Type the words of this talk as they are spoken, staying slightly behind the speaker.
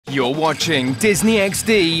You're watching Disney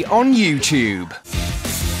XD on YouTube.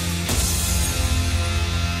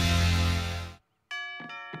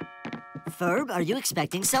 Ferb, are you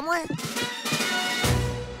expecting someone?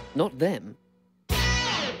 Not them.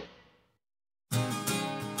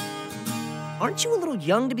 Aren't you a little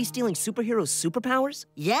young to be stealing superheroes' superpowers?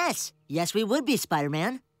 Yes. Yes, we would be,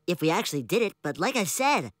 Spider-Man. If we actually did it, but like I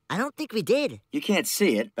said, I don't think we did. You can't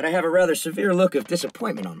see it, but I have a rather severe look of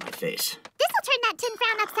disappointment on my face. This'll turn that tin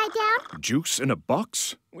frown upside down. Juice in a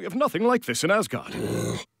box? We have nothing like this in Asgard.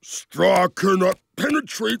 Straw cannot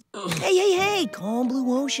penetrate. Hey, calm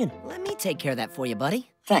blue ocean. Let me take care of that for you, buddy.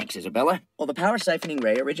 Thanks, Isabella. Well, the power siphoning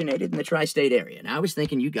ray originated in the tri-state area, and I was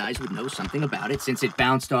thinking you guys would know something about it since it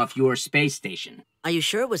bounced off your space station. Are you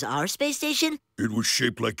sure it was our space station? It was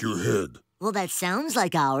shaped like your head. Well, that sounds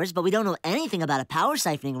like ours, but we don't know anything about a power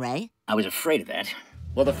siphoning ray. I was afraid of that.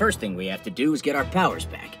 Well, the first thing we have to do is get our powers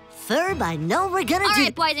back. Ferb, I know we're gonna All do—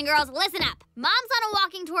 right, boys and girls, listen up. Mom's on a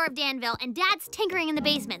walking tour of Danville, and Dad's tinkering in the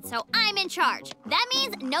basement, so I'm in charge. That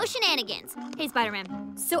means no shenanigans. Hey,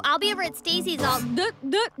 Spider-Man. So I'll be over at Stacy's all day.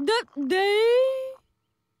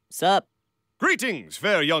 Sup? Greetings,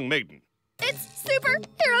 fair young maiden. It's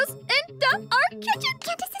superheroes in our kitchen.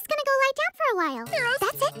 Candace is gonna go lie down for a while. Heroes.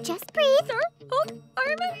 That's it, just breathe. Sir, Hulk,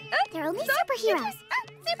 Iron Man, they're only superheroes.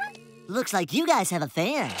 Looks like you guys have a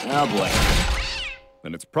fan. Oh, boy.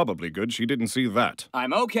 Then it's probably good she didn't see that.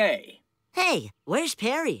 I'm okay. Hey, where's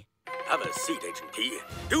Perry? Have a seat, Agent P.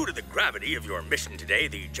 Due to the gravity of your mission today,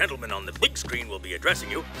 the gentleman on the big screen will be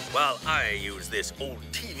addressing you, while I use this old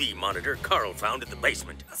TV monitor Carl found in the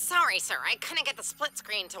basement. Sorry, sir. I couldn't get the split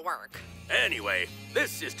screen to work. Anyway,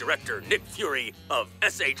 this is Director Nick Fury of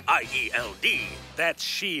SHIELD. That's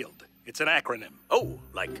SHIELD. It's an acronym. Oh,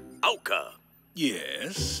 like AUKA.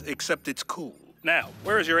 Yes, except it's cool. Now,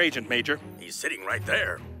 where is your agent, Major? He's sitting right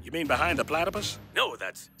there. You mean behind the platypus? No,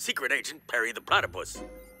 that's Secret Agent Perry the Platypus.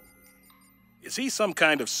 Is he some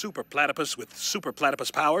kind of super platypus with super platypus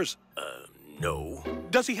powers? No.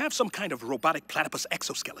 Does he have some kind of robotic platypus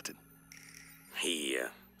exoskeleton? He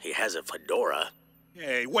has a fedora.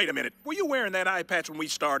 Hey, wait a minute. Were you wearing that eye patch when we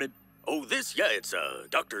started? Oh, yeah, it's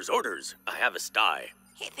doctor's orders. I have a sty.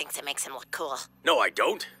 He thinks it makes him look cool. No, I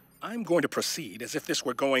don't. I'm going to proceed as if this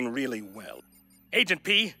were going really well. Agent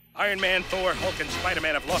P, Iron Man, Thor, Hulk, and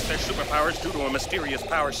Spider-Man have lost their superpowers due to a mysterious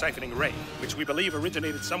power siphoning ray, which we believe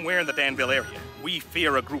originated somewhere in the Danville area. We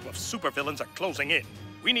fear a group of supervillains are closing in.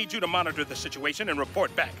 We need you to monitor the situation and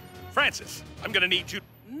report back. Francis, I'm gonna need you...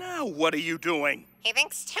 Now what are you doing? He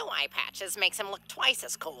thinks 2 eye patches makes him look twice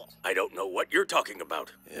as cool. I don't know what you're talking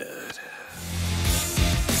about.